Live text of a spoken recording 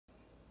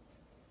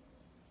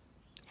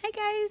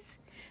Hi guys!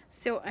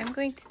 So I'm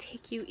going to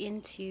take you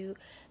into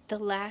the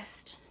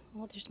last,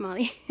 well there's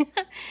Molly,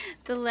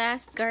 the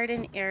last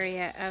garden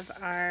area of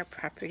our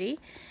property,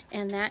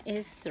 and that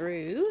is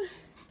through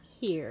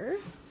here.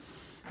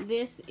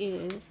 This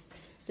is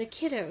the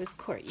kiddos'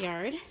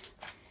 courtyard,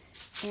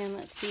 and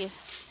let's see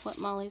what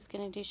Molly's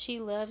going to do. She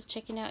loves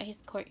checking out his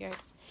courtyard.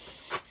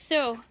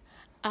 So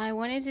I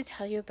wanted to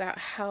tell you about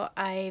how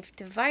I've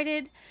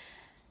divided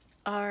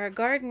our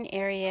garden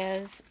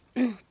areas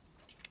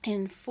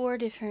in 4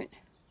 different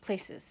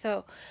places.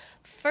 So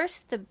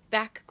first, the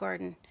back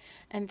garden,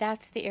 and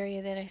that's the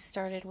area that I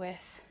started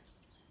with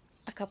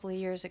a couple of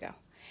years ago.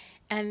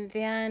 And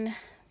then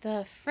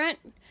the front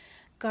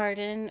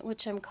garden,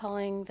 which I'm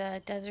calling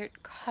the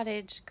Desert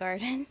Cottage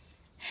Garden.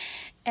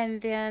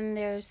 And then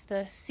there's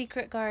the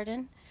secret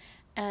garden.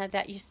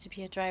 That used to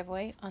be a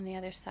driveway on the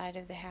other side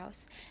of the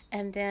house.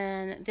 And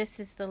then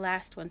this is the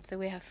last one. So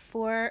we have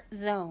 4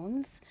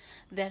 zones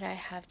that I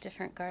have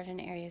different garden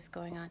areas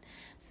going on.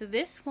 So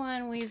this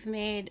one we've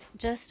made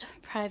just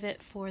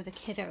private for the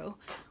kiddo.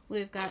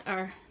 We've got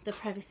the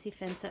privacy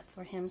fence up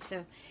for him,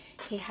 so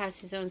he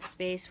has his own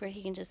space where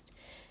he can just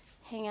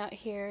hang out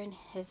here in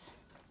his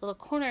little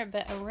corner.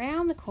 But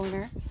around the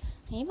corner,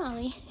 hey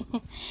Molly,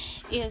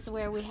 is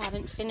where we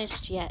haven't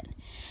finished yet.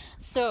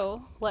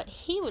 So what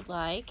he would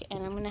like,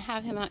 and I'm going to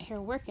have him out here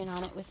working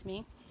on it with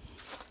me,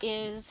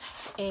 is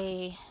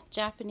a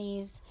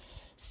Japanese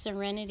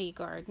serenity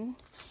garden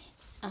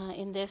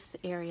in this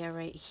area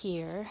right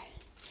here.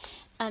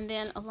 And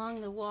then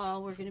along the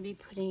wall we're going to be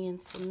putting in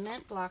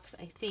cement blocks,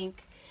 I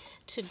think,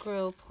 to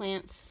grow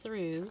plants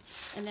through.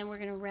 And then we're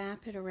going to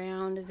wrap it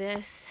around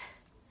this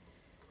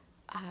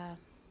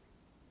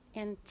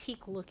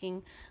antique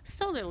looking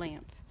solar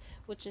lamp,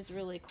 which is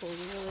really cool.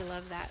 We really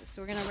love that.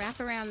 So we're going to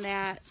wrap around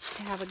that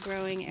to have a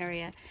growing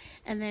area.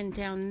 And then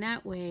down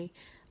that way,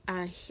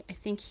 I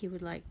think he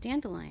would like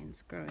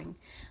dandelions growing.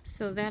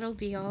 So that'll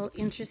be all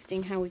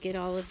interesting how we get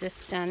all of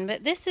this done.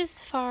 But this is as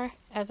far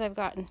as I've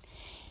gotten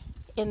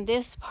in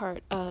this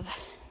part of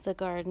the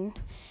garden.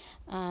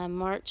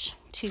 March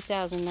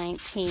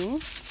 2019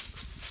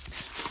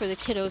 for the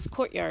kiddos'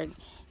 courtyard.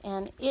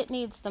 And it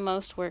needs the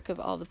most work of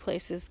all the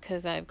places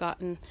because I've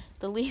gotten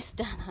the least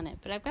done on it.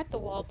 But I've got the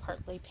wall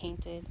partly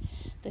painted.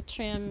 The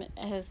trim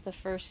has the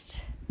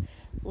first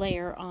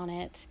layer on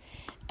it.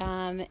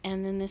 And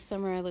then this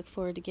summer I look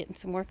forward to getting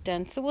some work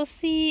done. So we'll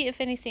see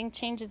if anything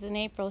changes in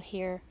April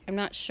here. I'm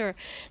not sure.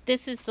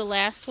 This is the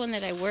last one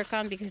that I work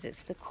on because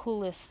it's the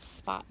coolest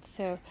spot.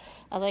 So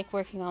I like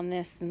working on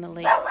this in the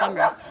late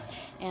summer.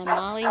 And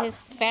Molly has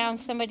found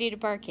somebody to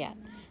bark at.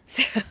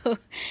 So, all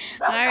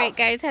right,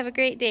 guys, have a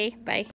great day. Bye.